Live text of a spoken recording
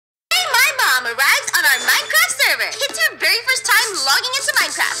Mom arrives on our Minecraft server. It's her very first time logging into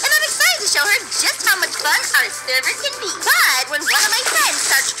Minecraft, and I'm excited to show her just how much fun our server can be. But when one of my friends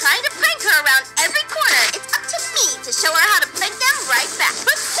starts trying to prank her around every corner, it's up to me to show her how to prank them right back.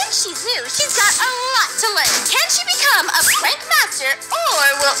 But since she's new, she's got a lot to learn. Can she become a prank master, or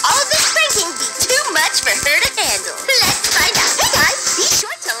will all of this pranking be too much for her to handle? Let's find out. Hey guys, be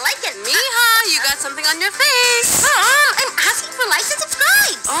sure to like and Mija, you got something on your face. Mom, I'm asking for likes and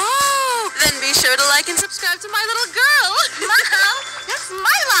subscribes. Oh, then be sure to like and subscribe to my little girl. Mom, that's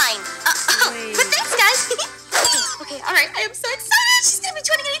my line. But thanks, guys. Okay, all right. I am so excited. She's gonna be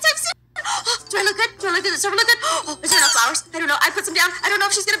 20 anytime soon. Oh, do I look good? Do I look good? Does the server look good? Oh, is there enough flowers? I don't know. I put some down. I don't know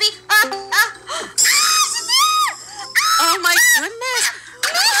if she's gonna be. She's there! Oh my goodness.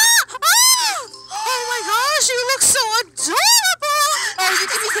 Oh my gosh, you look so adorable. Oh, you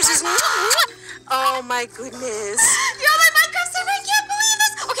give me kisses. Oh my goodness. You're on my Minecraft server. I can't believe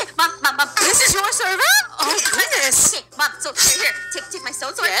this. Okay, Mom. This is your server? Oh goodness. Okay, Mom. So here. Take my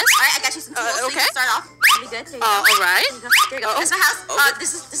stone sword. Yes. All right, I got you some tools. So you okay. can start off. Really good. There you go. All right. There you go. There you go. That's my house. Oh.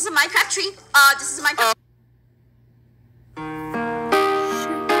 This is a Minecraft tree. This is a Minecraft.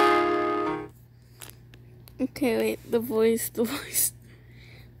 Okay, wait, the voice.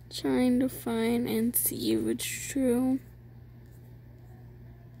 Trying to find and see if it's true.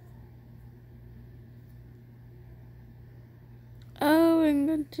 Oh, I'm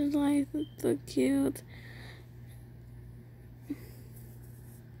going to like it, so cute.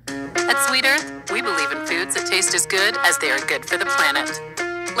 At Sweet Earth, we believe in foods that taste as good as they are good for the planet.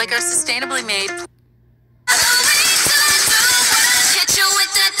 Like our sustainably made...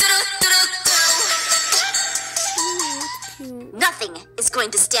 Nothing is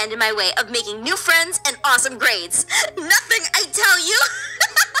going to stand in my way of making new friends and awesome grades. Nothing, I tell you.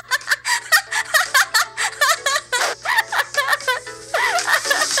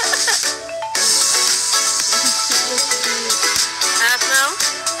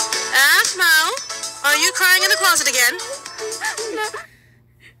 Aphmo, are you crying in the closet again?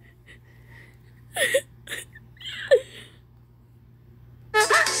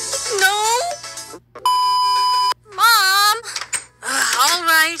 No. Mom. All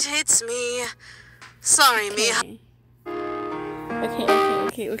right, it's me. Sorry, Mija.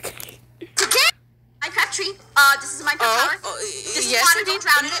 Okay. Today, Minecraft tree. This is a Minecraft tower. This is yes, water. indeed. Don't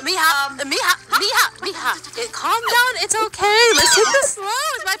drown in it. Mija. Calm down. It's okay. Let's take this slow.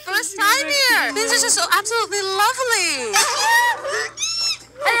 It's my first time here. This is just so absolutely lovely.